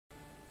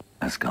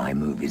A Sky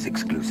Movies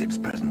exclusives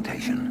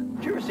presentation.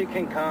 Did you ever see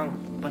King Kong?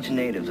 A bunch of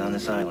natives on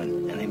this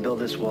island, and they built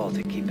this wall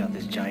to keep out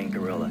this giant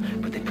gorilla.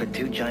 But they put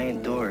two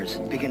giant doors,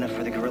 big enough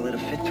for the gorilla to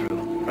fit through,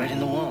 right in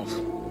the walls.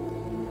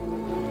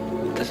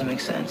 Doesn't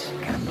make sense.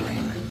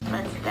 Gambling.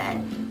 Let's bet.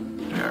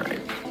 All right.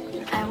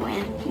 I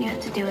win. You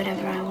have to do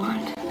whatever I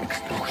want.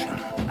 Extortion.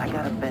 I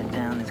got a bet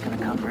down that's gonna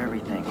cover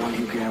everything. All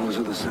you gamblers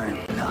are the same.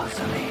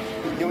 Larceny.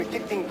 You owe me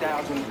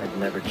 15,000. I'd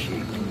never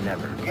cheat.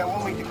 Never. You got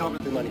 1 week to cover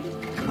the money.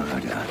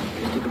 Murder.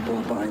 Stick a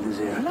bullet behind his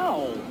ear.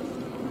 No,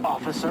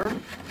 officer.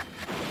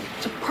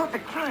 It's a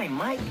perfect crime,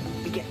 Mike.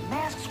 We get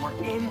masks, we're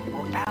in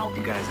or out.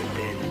 You guys are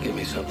dead. Give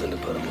me something to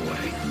put him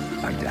away.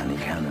 A Danny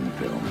Cannon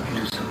film.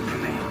 Do something for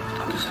me.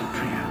 I'll do something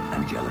for you.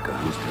 Angelica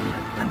Houston,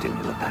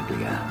 Antonio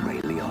Paglia,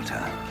 Ray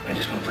Liotta. I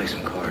just want to play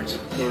some cards.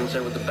 You didn't say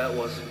what the bet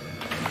was.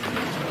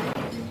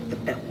 The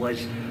bet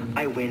was,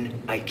 I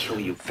win, I kill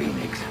you.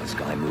 Phoenix,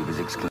 Sky Movies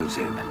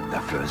exclusive.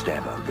 The first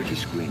ever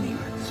British screening.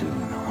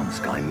 Soon on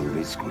Sky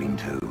Movies Screen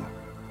 2.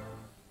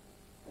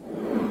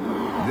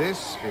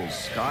 This is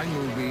Sky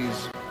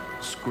Movies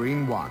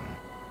Screen 1.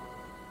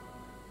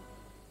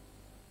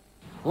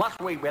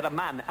 Last week we had a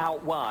man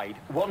out wide,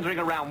 wandering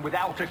around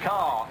without a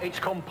car. It's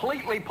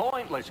completely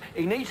pointless.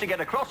 He needs to get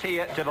across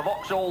here to the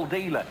Vauxhall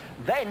dealer.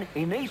 Then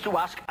he needs to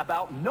ask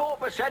about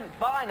 0%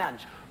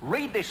 finance.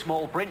 Read this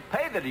small print,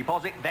 pay the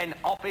deposit, then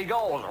off he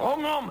goes.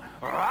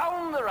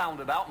 Round the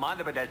roundabout,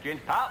 mind the pedestrian,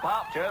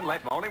 park, turn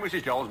left. Morning,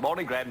 Mrs. Jones,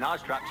 morning, Graham,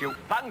 nice tracksuit,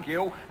 thank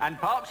you. And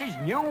parks his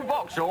new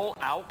Vauxhall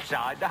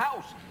outside the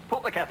house.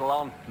 Put the kettle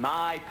on,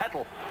 my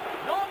pedal.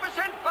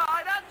 0%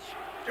 finance?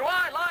 Do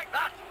I like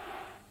that?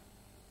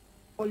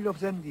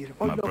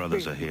 My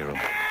brother's a hero.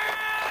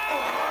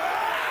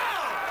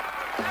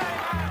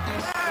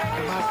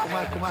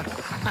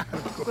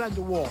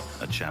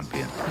 A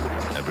champion.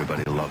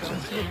 Everybody loves him.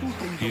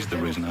 He's the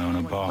reason I own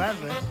a bar.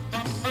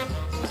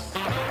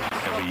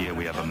 Every year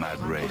we have a mad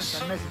race.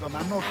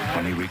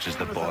 When he reaches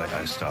the boy,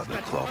 I start the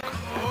clock.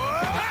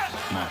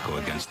 Marco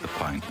against the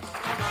pint.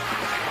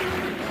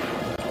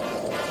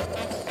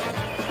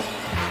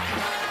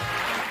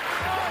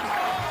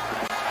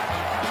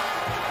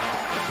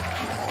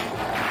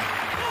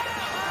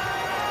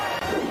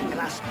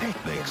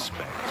 They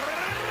expect.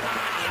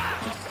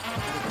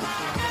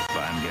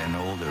 But I'm getting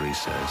older, he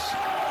says.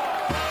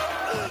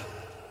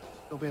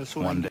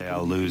 One day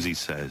I'll lose, he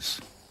says.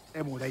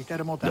 Don't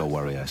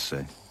worry, I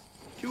say.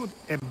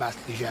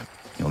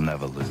 You'll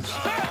never lose.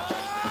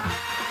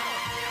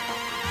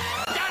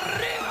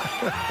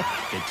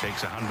 It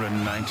takes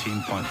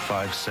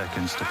 119.5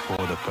 seconds to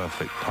pour the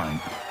perfect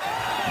pint.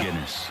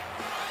 Guinness.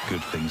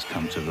 Good things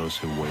come to those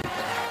who wait.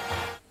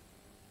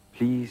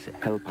 Please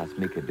help us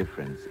make a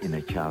difference in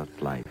a child's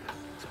life.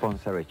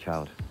 Sponsor a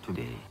child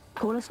today.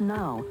 Call us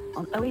now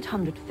on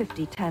 0800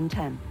 50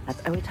 1010.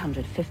 That's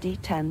 0800 50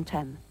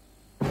 1010.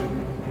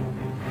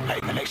 Hey,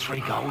 the next 3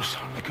 goals,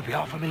 there could be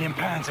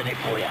 £500,000 in it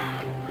for you.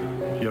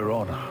 Your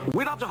Honour.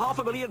 Win up to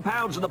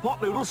 £500,000 in the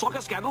Pot Noodle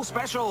Soccer Scandal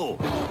Special.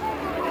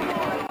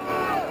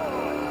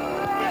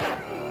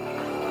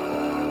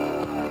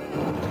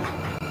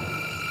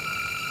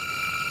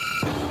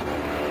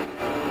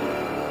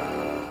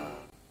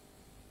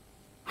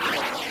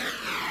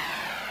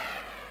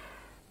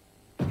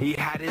 He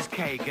had his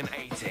cake and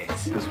ate it.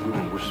 This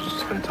woman wishes to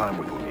spend time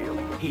with you, Neil.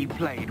 He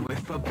played with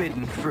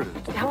forbidden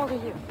fruit. How old are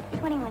you?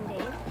 21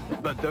 days.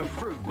 But the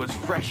fruit was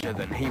fresher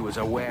than he was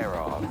aware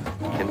of.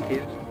 And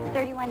kids?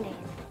 31 days.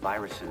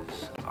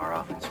 Viruses are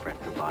often spread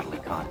through bodily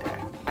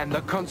contact. And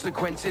the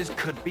consequences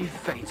could be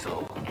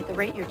fatal. At the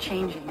rate you're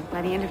changing,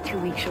 by the end of 2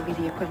 weeks, you'll be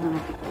the equivalent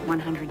of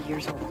 100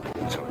 years old.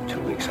 So in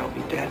 2 weeks, I'll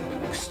be dead.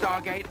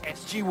 Stargate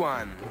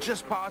SG-1.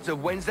 Just part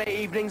of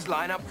Wednesday evening's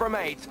lineup from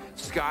 8.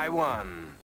 Sky 1.